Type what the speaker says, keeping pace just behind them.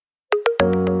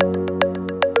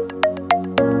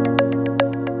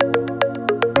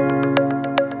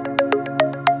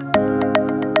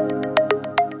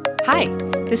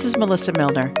This is Melissa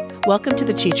Milner. Welcome to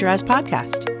the Teacher As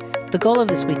podcast. The goal of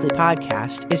this weekly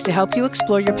podcast is to help you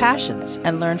explore your passions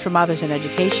and learn from others in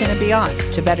education and beyond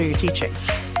to better your teaching.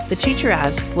 The Teacher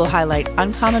As will highlight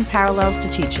uncommon parallels to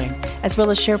teaching, as well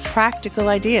as share practical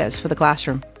ideas for the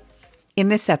classroom. In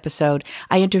this episode,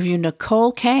 I interview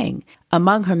Nicole Kang.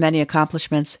 Among her many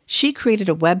accomplishments, she created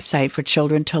a website for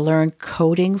children to learn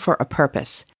coding for a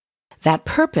purpose. That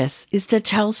purpose is to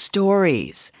tell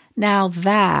stories. Now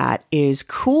that is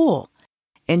cool.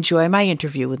 Enjoy my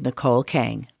interview with Nicole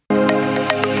Kang.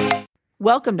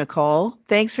 Welcome, Nicole.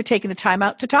 Thanks for taking the time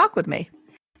out to talk with me.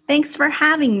 Thanks for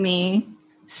having me.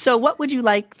 So what would you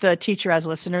like the Teacher As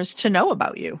listeners to know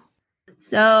about you?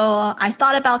 So I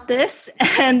thought about this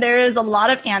and there is a lot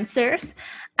of answers.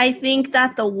 I think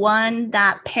that the one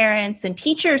that parents and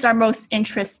teachers are most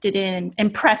interested in,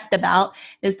 impressed about,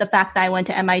 is the fact that I went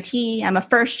to MIT. I'm a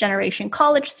first generation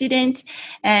college student,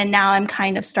 and now I'm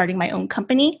kind of starting my own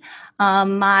company.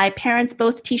 My parents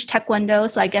both teach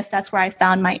Taekwondo, so I guess that's where I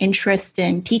found my interest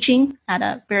in teaching at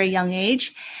a very young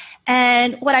age.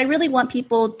 And what I really want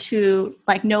people to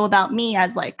know about me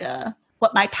as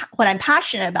what I'm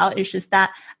passionate about is just that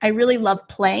I really love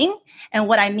playing. And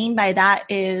what I mean by that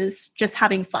is just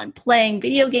having fun, playing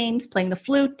video games, playing the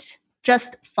flute,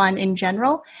 just fun in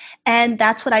general. And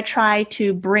that's what I try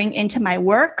to bring into my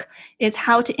work, is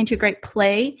how to integrate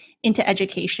play into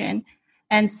education.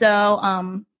 And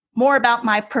so more about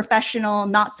my professional,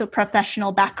 not so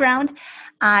professional background.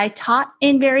 I taught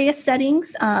in various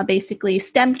settings, basically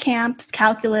STEM camps,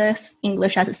 calculus,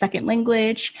 English as a second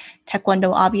language,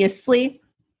 Taekwondo, obviously.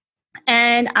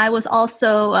 And I was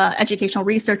also an educational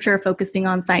researcher focusing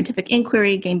on scientific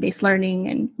inquiry, game-based learning,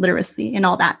 and literacy, and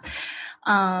all that.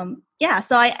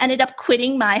 So I ended up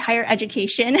quitting my higher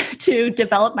education to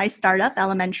develop my startup,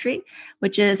 Elementary,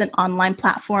 which is an online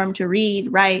platform to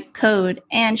read, write, code,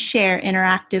 and share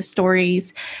interactive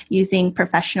stories using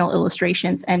professional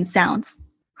illustrations and sounds.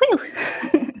 Whew.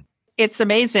 It's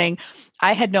amazing.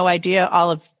 I had no idea all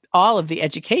of the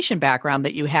education background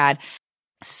that you had.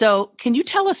 So can you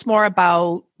tell us more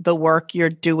about the work you're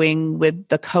doing with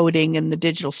the coding and the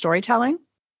digital storytelling?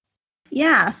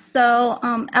 Yeah, so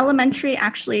Elementary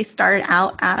actually started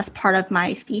out as part of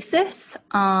my thesis.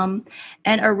 And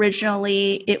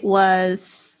originally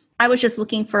I was just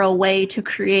looking for a way to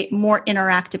create more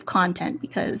interactive content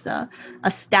because a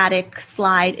static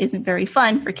slide isn't very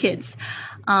fun for kids.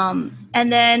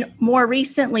 And then more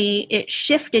recently, it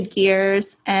shifted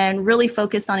gears and really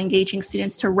focused on engaging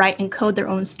students to write and code their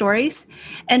own stories.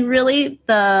 And really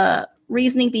the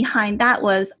reasoning behind that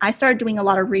was I started doing a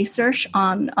lot of research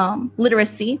on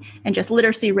literacy and just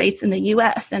literacy rates in the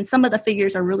US. And some of the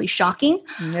figures are really shocking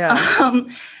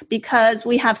because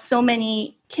we have so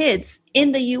many kids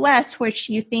in the US, which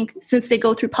you think since they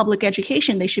go through public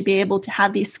education, they should be able to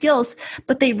have these skills,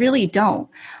 but they really don't.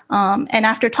 And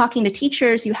after talking to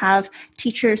teachers, you have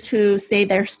teachers who say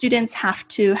their students have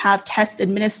to have tests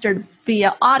administered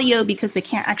via audio because they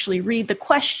can't actually read the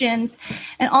questions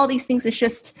and all these things. It's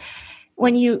just,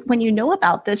 when you know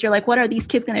about this, you're like, what are these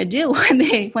kids going to do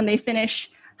when they finish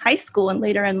high school and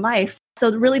later in life?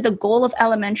 So really the goal of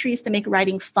Elementary is to make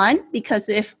writing fun, because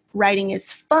if writing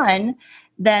is fun,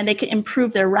 then they can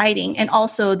improve their writing and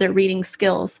also their reading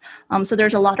skills. So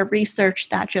there's a lot of research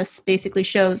that just basically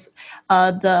shows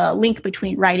the link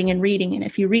between writing and reading. And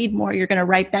if you read more, you're going to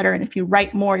write better. And if you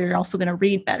write more, you're also going to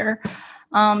read better.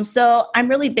 So I'm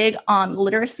really big on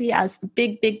literacy as the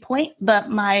big point, but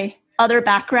my other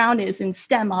background is in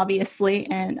STEM, obviously,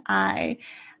 and I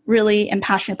really am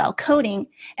passionate about coding.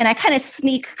 And I kind of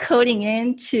sneak coding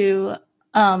into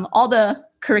all the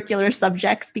curricular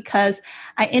subjects because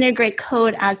I integrate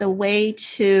code as a way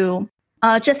to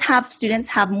just have students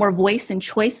have more voice and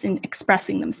choice in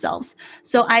expressing themselves.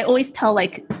 So I always tell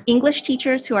English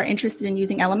teachers who are interested in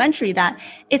using Elementary that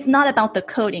it's not about the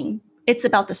coding, it's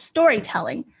about the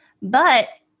storytelling. But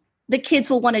the kids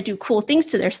will want to do cool things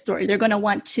to their story. They're going to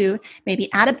want to maybe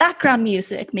add a background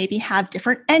music, maybe have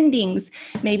different endings.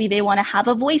 Maybe they want to have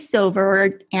a voiceover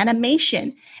or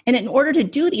animation. And in order to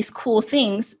do these cool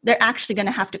things, they're actually going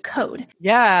to have to code.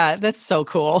 Yeah, that's so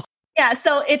cool. Yeah,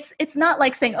 so it's not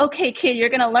like saying, okay, kid, you're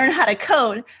going to learn how to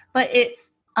code, but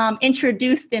it's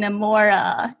introduced in a more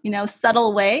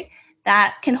subtle way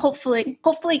that can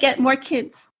hopefully get more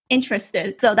kids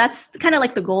interested. So that's kind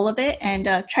of the goal of it, and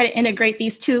try to integrate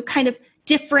these two kind of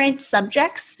different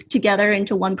subjects together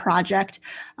into one project,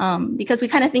 because we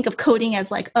kind of think of coding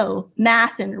as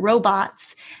math and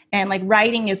robots, and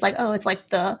writing is it's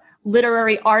the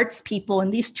literary arts people,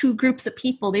 and these two groups of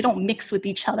people, they don't mix with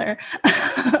each other.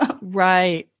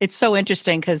 Right. It's so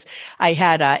interesting because I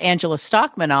had Angela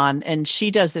Stockman on, and she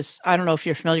does this. I don't know if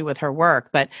you're familiar with her work,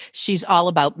 but she's all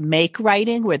about make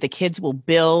writing, where the kids will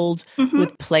build Mhm.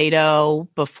 with Play-Doh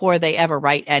before they ever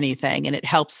write anything, and it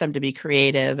helps them to be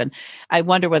creative. And I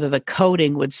wonder whether the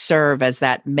coding would serve as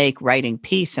that make writing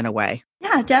piece in a way.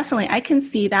 Yeah, definitely. I can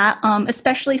see that.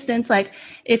 Especially since like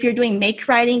if you're doing make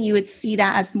writing, you would see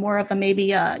that as more of a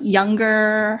maybe a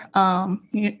younger,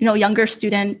 younger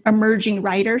student, emerging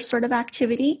writer sort of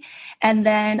activity. And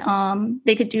then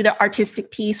they could do the artistic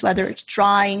piece, whether it's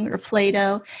drawing or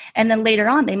Play-Doh. And then later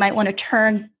on, they might want to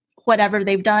turn whatever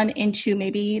they've done into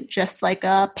maybe just like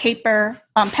a paper,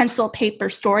 pencil paper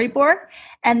storyboard.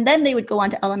 And then they would go on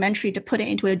to elementary to put it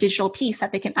into a digital piece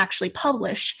that they can actually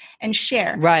publish and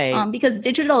share. Right. Because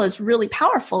digital is really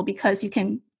powerful because you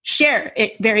can share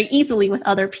it very easily with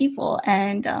other people.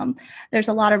 And there's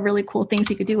a lot of really cool things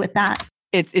you could do with that.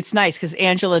 It's nice because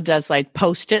Angela does like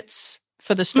Post-its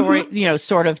for the story,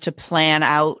 sort of to plan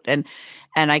out. And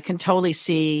I can totally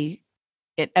see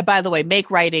it. And by the way, make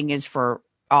writing is for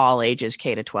all ages,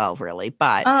 K to 12, really.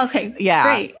 But okay, yeah,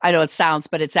 great. I know it sounds,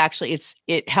 but it's actually,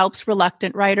 it helps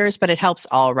reluctant writers, but it helps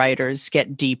all writers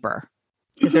get deeper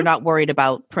because they're not worried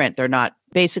about print. They're not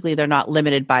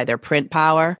limited by their print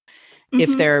power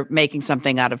if they're making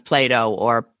something out of Play-Doh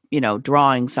or,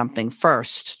 drawing something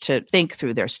first to think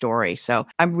through their story. So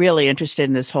I'm really interested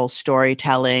in this whole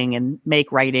storytelling and make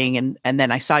writing. And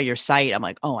then I saw your site. I'm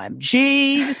like,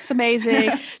 OMG, this is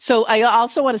amazing. So I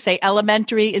also want to say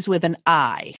elementary is with an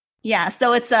I. Yeah.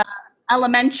 So it's a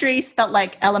elementary spelled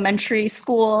like elementary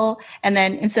school. And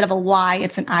then instead of a Y,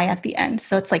 it's an I at the end.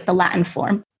 So it's like the Latin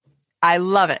form. I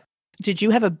love it. Did you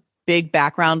have a big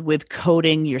background with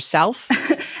coding yourself?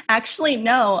 Actually,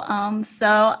 no.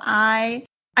 So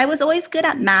I was always good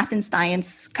at math and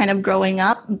science kind of growing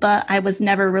up, but I was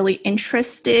never really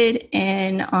interested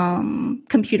in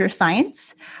computer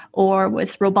science or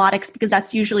with robotics because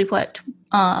that's usually what,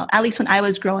 at least when I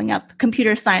was growing up,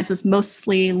 computer science was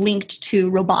mostly linked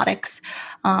to robotics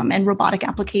and robotic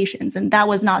applications. And that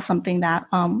was not something that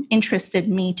interested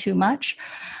me too much.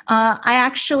 I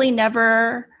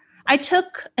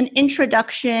took an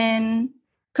introduction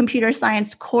computer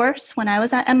science course when I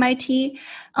was at MIT.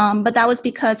 But that was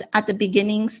because at the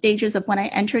beginning stages of when I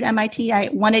entered MIT, I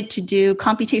wanted to do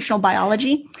computational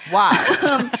biology. Wow.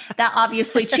 That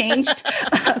obviously changed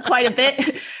quite a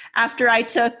bit after I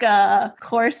took a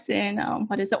course in,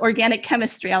 organic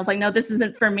chemistry. I was like, no, this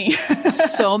isn't for me.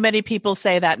 So many people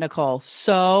say that, Nicole.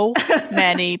 So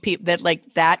many people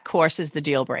that course is the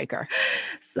deal breaker.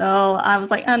 So I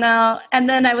was like, oh no. And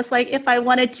then I was like, if I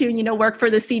wanted to, work for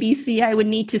the CDC, I would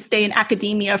need to stay in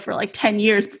academia for like 10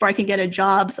 years before I can get a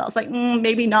job. So I was like,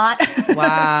 maybe not.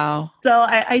 Wow. So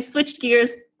I switched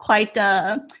gears quite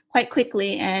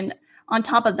quickly. And on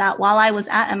top of that, while I was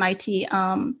at MIT,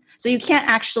 so you can't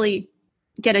actually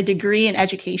get a degree in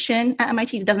education at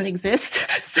MIT. It doesn't exist.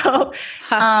 So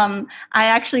I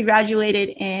actually graduated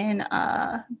in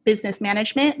business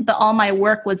management, but all my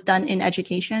work was done in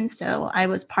education. So I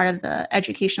was part of the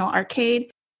educational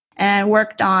arcade and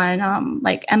worked on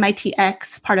like MIT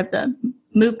X, part of the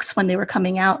MOOCs when they were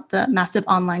coming out, the massive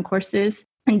online courses,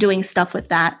 and doing stuff with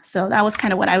that. So that was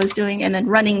kind of what I was doing. And then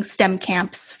running STEM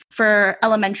camps for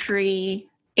elementary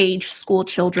age school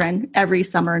children every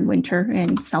summer and winter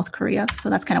in South Korea. So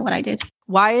that's kind of what I did.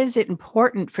 Why is it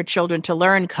important for children to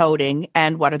learn coding,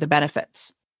 and what are the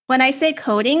benefits? When I say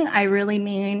coding, I really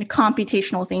mean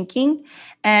computational thinking.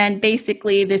 And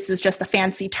basically, this is just a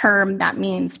fancy term that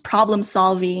means problem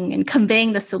solving and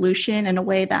conveying the solution in a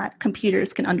way that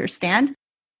computers can understand.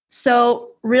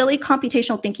 So really,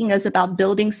 computational thinking is about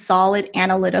building solid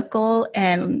analytical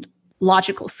and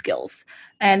logical skills.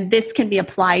 And this can be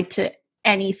applied to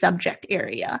any subject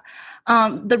area.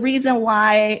 The reason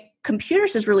why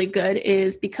computers is really good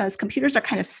is because computers are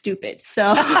kind of stupid.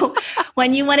 So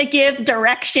when you want to give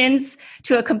directions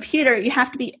to a computer, you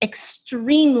have to be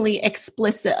extremely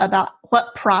explicit about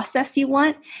what process you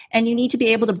want. And you need to be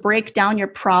able to break down your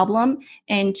problem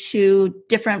into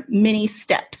different mini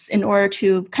steps in order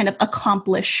to kind of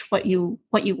accomplish what you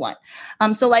want.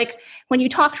 So like when you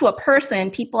talk to a person,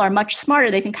 people are much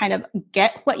smarter. They can kind of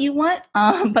get what you want,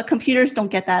 but computers don't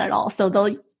get that at all. So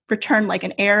they'll return like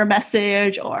an error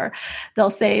message, or they'll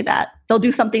say that they'll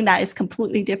do something that is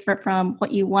completely different from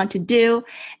what you want to do.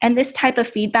 And this type of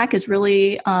feedback is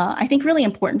really, I think, really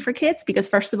important for kids because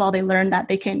first of all, they learn that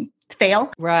they can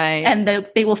fail, right? And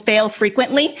they will fail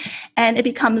frequently, and it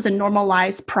becomes a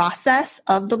normalized process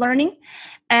of the learning.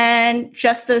 And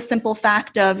just the simple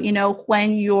fact of,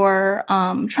 when you're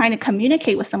trying to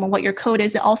communicate with someone, what your code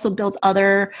is, it also builds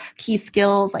other key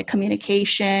skills like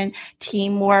communication,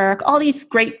 teamwork, all these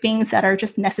great things that are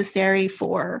just necessary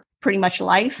for pretty much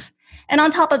life. And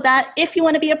on top of that, if you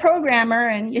want to be a programmer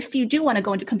and if you do want to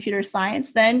go into computer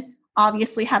science, then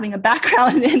obviously having a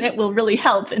background in it will really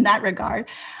help in that regard.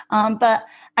 But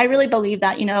I really believe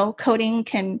that, coding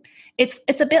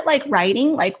it's a bit like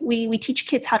writing. Like we teach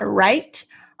kids how to write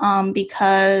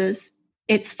because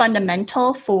it's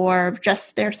fundamental for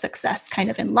just their success kind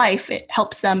of in life. It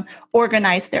helps them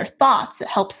organize their thoughts. It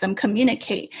helps them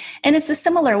communicate. And it's a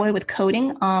similar way with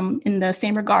coding in the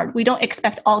same regard. We don't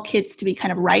expect all kids to be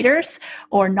kind of writers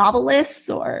or novelists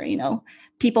or,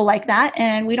 people like that.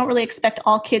 And we don't really expect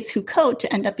all kids who code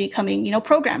to end up becoming,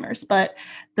 programmers. But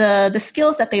the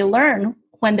skills that they learn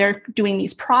when they're doing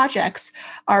these projects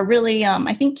are really,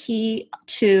 I think, key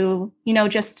to,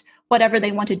 just whatever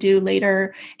they want to do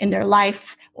later in their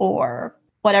life or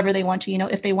whatever they want to,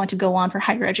 if they want to go on for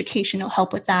higher education, it'll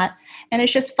help with that. And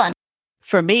it's just fun.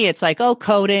 For me, it's like,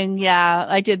 coding. Yeah,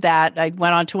 I did that. I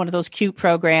went on to one of those cute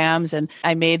programs and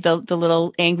I made the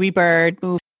little Angry Bird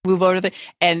move over to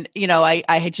and, I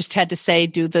had just had to say,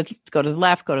 go to the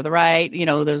left, go to the right,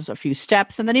 there's a few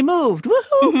steps and then he moved.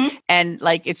 Woohoo! Mm-hmm. And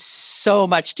like, it's so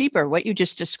much deeper. What you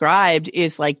just described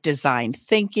is like design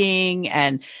thinking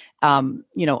and,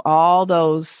 all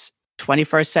those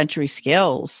 21st century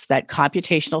skills, that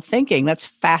computational thinking. That's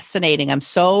fascinating. I'm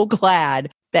so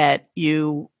glad that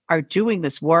you are doing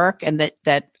this work and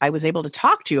that I was able to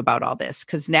talk to you about all this,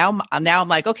 because now I'm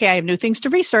like, okay, I have new things to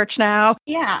research now.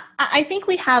 Yeah, I think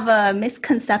we have a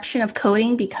misconception of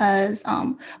coding because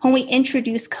when we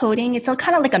introduce coding, it's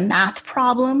kind of like a math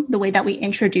problem, the way that we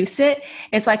introduce it.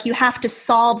 It's like you have to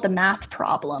solve the math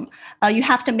problem. You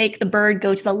have to make the bird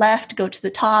go to the left, go to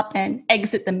the top, and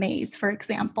exit the maze, for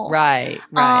example. Right.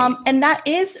 And that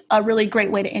is a really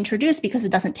great way to introduce because it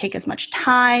doesn't take as much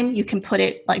time. You can put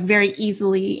it like very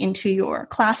easily into your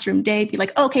classroom day. Be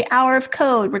like, okay, hour of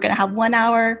code. We're going to have 1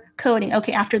 hour coding.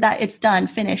 Okay, after that, it's done,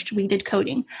 finished. We did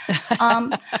coding.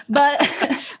 But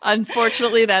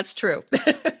unfortunately, that's true.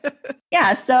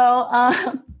 Yeah. So,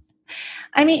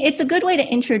 it's a good way to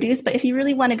introduce, but if you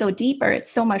really want to go deeper,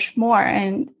 it's so much more.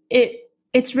 And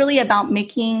it's really about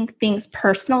making things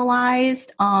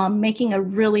personalized, making a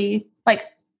really,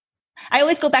 I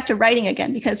always go back to writing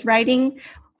again, because writing,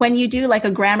 when you do like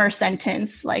a grammar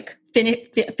sentence, like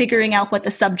figuring out what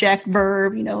the subject,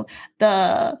 verb,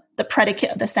 the predicate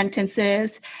of the sentence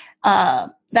is,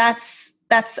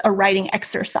 that's a writing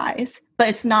exercise, but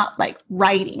it's not like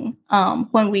writing.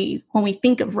 When we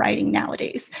think of writing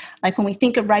nowadays, like when we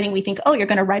think of writing, we think, oh, you're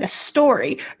going to write a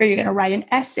story, or you're going to write an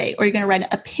essay, or you're going to write an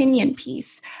opinion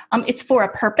piece. It's for a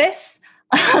purpose.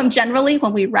 Generally,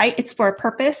 when we write, it's for a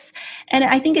purpose. And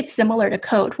I think it's similar to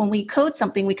code. When we code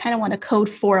something, we kind of want to code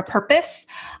for a purpose.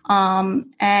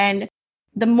 And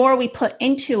the more we put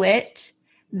into it,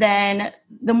 then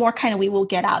the more kind of we will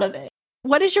get out of it.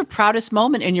 What is your proudest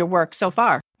moment in your work so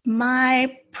far?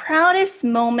 My proudest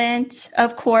moment,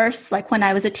 of course, like when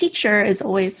I was a teacher, is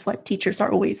always what teachers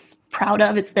are always proud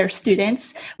of. It's their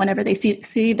students. Whenever they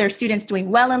see their students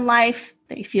doing well in life,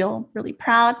 they feel really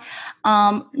proud.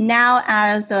 Now,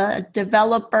 as a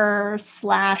developer /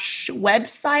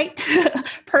 website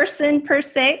person per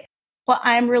se, what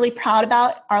I'm really proud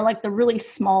about are like the really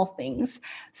small things.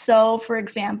 So, for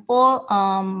example,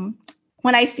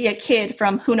 when I see a kid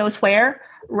from who knows where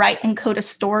write and code a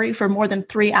story for more than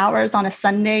 3 hours on a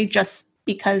Sunday just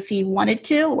because he wanted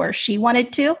to or she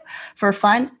wanted to for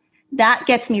fun, that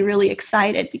gets me really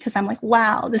excited, because I'm like,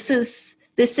 wow, this is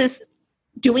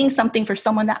doing something for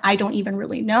someone that I don't even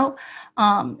really know.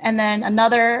 And then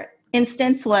another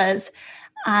instance was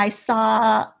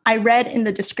I read in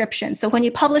the description. So when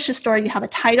you publish a story, you have a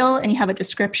title and you have a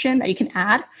description that you can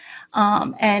add.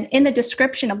 And in the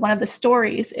description of one of the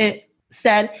stories, it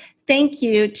said, thank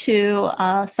you to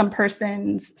some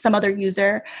other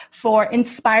user for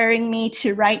inspiring me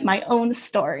to write my own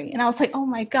story. And I was like, oh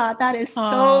my God, that is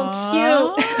so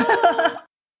cute.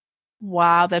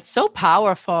 Wow, that's so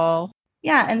powerful.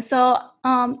 Yeah. And so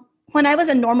when I was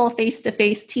a normal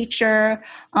face-to-face teacher,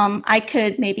 I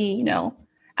could maybe,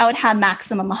 I would have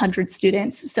maximum 100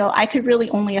 students. So I could really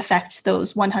only affect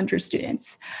those 100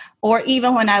 students. Or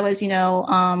even when I was,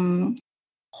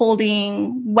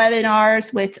 holding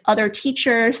webinars with other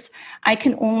teachers, I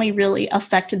can only really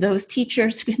affect those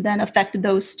teachers who can then affect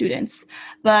those students.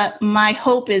 But my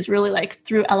hope is really like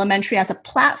through elementary as a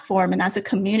platform and as a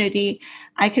community,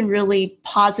 I can really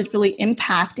positively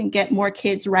impact and get more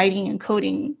kids writing and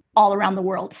coding all around the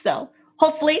world. So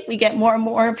hopefully we get more and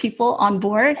more people on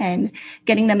board and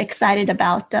getting them excited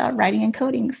about writing and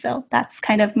coding. So that's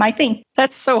kind of my thing.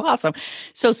 That's so awesome.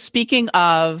 So speaking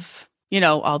of,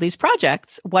 all these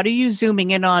projects, what are you zooming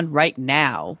in on right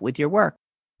now with your work?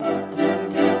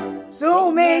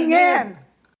 Zooming in.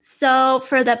 So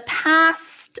for the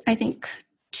past, I think,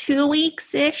 2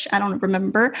 weeks-ish, I don't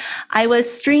remember, I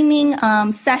was streaming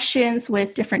sessions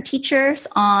with different teachers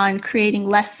on creating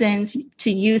lessons to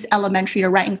use elementary to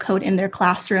write and code in their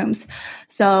classrooms.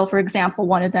 So for example,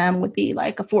 one of them would be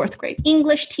like a 4th grade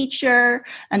English teacher.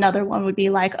 Another one would be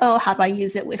like, oh, how do I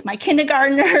use it with my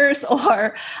kindergartners?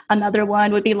 Or another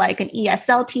one would be like an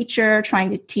ESL teacher trying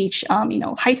to teach,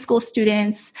 high school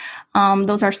students.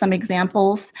 Those are some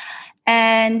examples.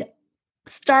 And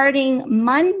starting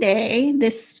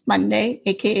this Monday,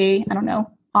 aka,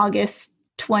 August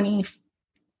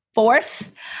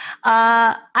 24th,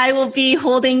 I will be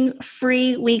holding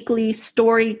free weekly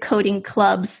story coding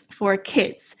clubs for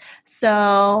kids.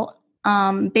 So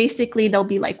basically, there'll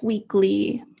be like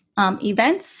weekly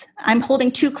events. I'm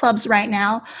holding 2 clubs right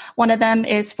now. One of them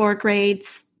is for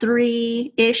grades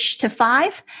 3-ish to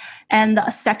 5. And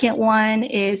the second one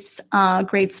is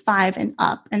grades 5 and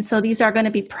up. And so these are going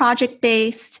to be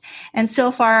project-based. And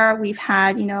so far, we've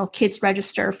had, kids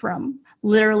register from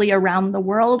literally around the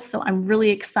world. So I'm really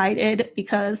excited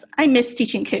because I miss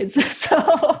teaching kids.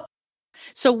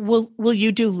 So will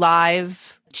you do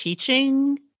live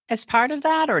teaching as part of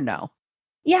that or no?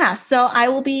 Yeah, so I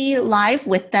will be live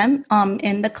with them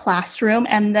in the classroom,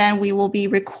 and then we will be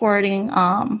recording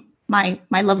my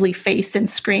lovely face and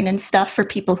screen and stuff for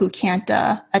people who can't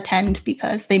attend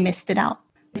because they missed it out.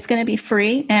 It's going to be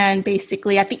free. And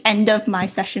basically at the end of my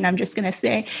session, I'm just going to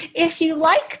say, if you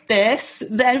like this,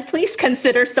 then please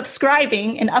consider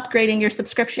subscribing and upgrading your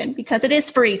subscription because it is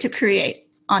free to create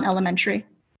on elementary.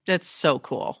 That's so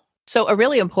cool. So a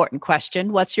really important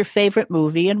question, what's your favorite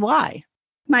movie and why?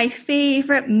 My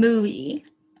favorite movie.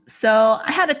 So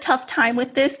I had a tough time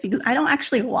with this because I don't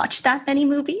actually watch that many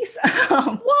movies.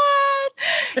 What?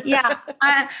 Yeah,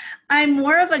 I'm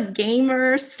more of a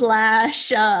gamer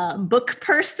 / book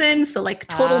person. So like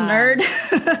total nerd.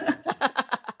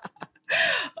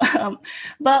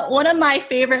 But one of my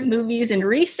favorite movies in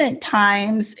recent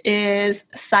times is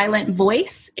Silent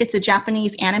Voice. It's a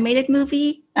Japanese animated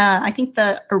movie. I think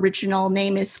the original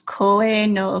name is Koe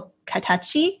no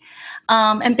Katachi.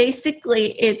 And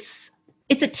basically it's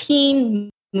a teen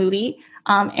movie,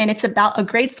 and it's about a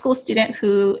grade school student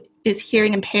who is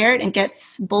hearing impaired and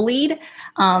gets bullied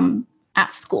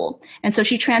at school. And so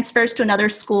she transfers to another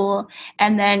school,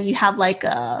 and then you have like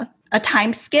a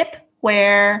time skip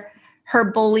where her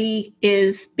bully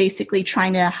is basically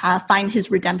trying to find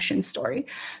his redemption story.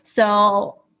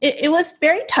 So it was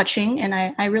very touching, and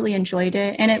I really enjoyed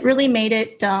it. And it really made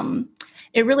it...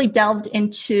 it really delved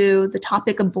into the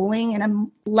topic of bullying in a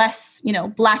less,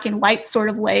 black and white sort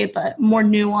of way, but more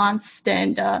nuanced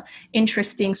and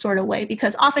interesting sort of way.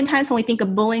 Because oftentimes when we think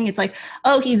of bullying, it's like,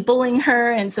 oh, he's bullying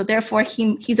her, and so therefore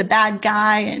he's a bad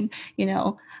guy, and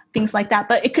things like that.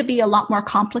 But it could be a lot more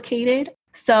complicated.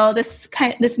 So this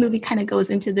movie kind of goes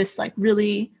into this like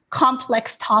really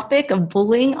complex topic of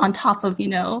bullying on top of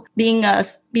being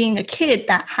a kid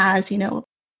that has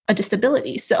a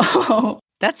disability. So.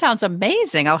 That sounds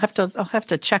amazing. I'll have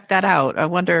to check that out. I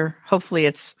wonder, hopefully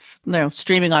it's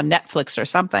streaming on Netflix or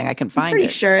something. I can find it.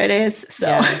 Pretty sure it is. So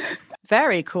yeah.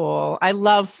 Very cool. I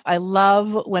love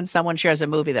when someone shares a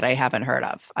movie that I haven't heard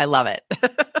of. I love it.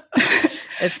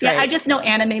 It's great. Yeah, I just know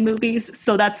anime movies,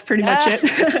 so that's pretty much it.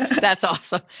 That's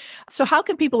awesome. So how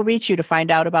can people reach you to find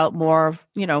out about more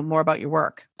about your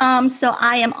work? So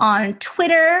I am on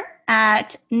Twitter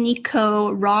at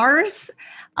Niko Rars.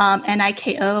 NIKORAWRS,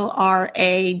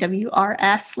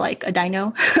 like a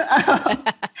dino.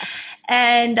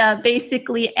 And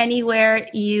basically anywhere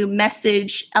you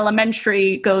message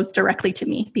elementary goes directly to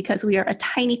me because we are a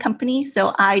tiny company.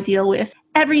 So I deal with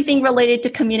everything related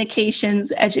to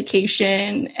communications,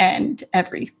 education, and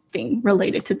everything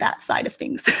related to that side of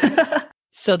things.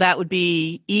 So that would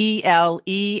be ELEMENTARI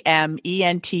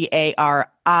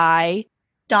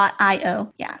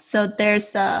 .io. Yeah. So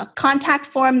there's a contact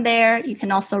form there. You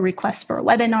can also request for a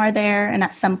webinar there. And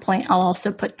at some point, I'll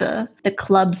also put the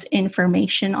club's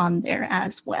information on there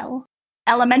as well.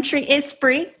 Elementary is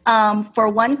free for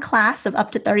one class of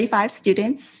up to 35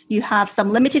 students. You have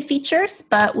some limited features,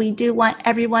 but we do want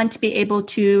everyone to be able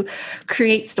to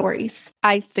create stories.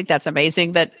 I think that's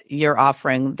amazing that you're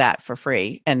offering that for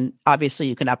free. And obviously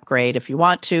you can upgrade if you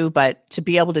want to, but to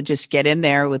be able to just get in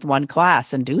there with one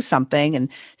class and do something and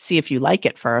see if you like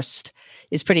it first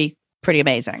is pretty pretty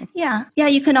amazing. Yeah.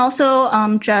 You can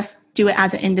also just do it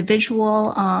as an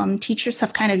individual. Teachers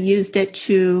have kind of used it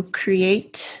to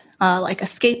create like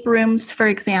escape rooms, for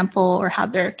example, or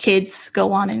have their kids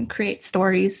go on and create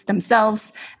stories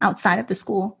themselves outside of the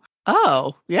school.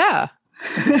 Oh, yeah.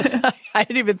 I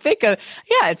didn't even think of,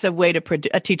 it's a way to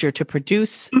a teacher to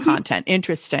produce content.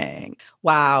 Interesting.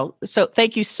 Wow. So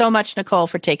thank you so much, Nicole,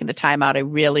 for taking the time out. I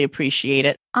really appreciate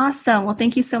it. Awesome. Well,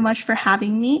 thank you so much for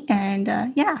having me. And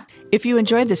If you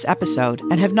enjoyed this episode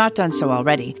and have not done so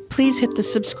already, please hit the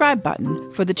subscribe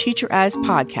button for the Teacher As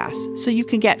podcast so you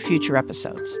can get future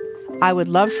episodes. I would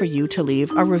love for you to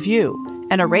leave a review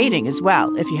and a rating as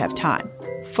well if you have time.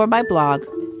 For my blog,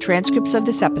 transcripts of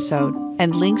this episode,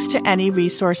 and links to any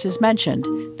resources mentioned,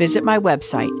 visit my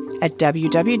website at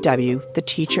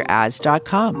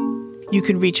www.theteacheras.com. You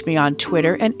can reach me on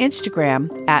Twitter and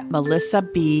Instagram at Melissa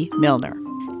B. Milner.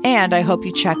 And I hope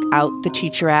you check out the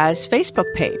Teacher As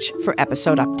Facebook page for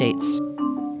episode updates.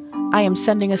 I am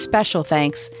sending a special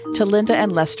thanks to Linda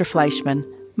and Lester Fleischman,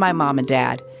 my mom and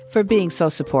dad, for being so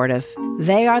supportive.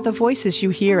 They are the voices you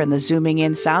hear in the Zooming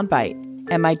In soundbite.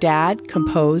 And my dad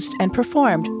composed and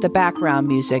performed the background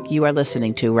music you are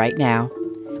listening to right now.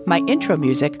 My intro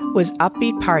music was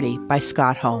Upbeat Party by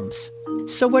Scott Holmes.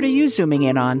 So what are you zooming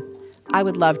in on? I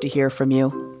would love to hear from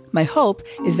you. My hope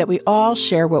is that we all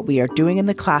share what we are doing in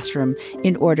the classroom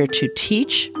in order to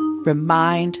teach,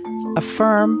 remind,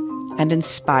 affirm, and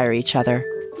inspire each other.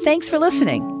 Thanks for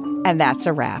listening. And that's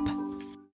a wrap.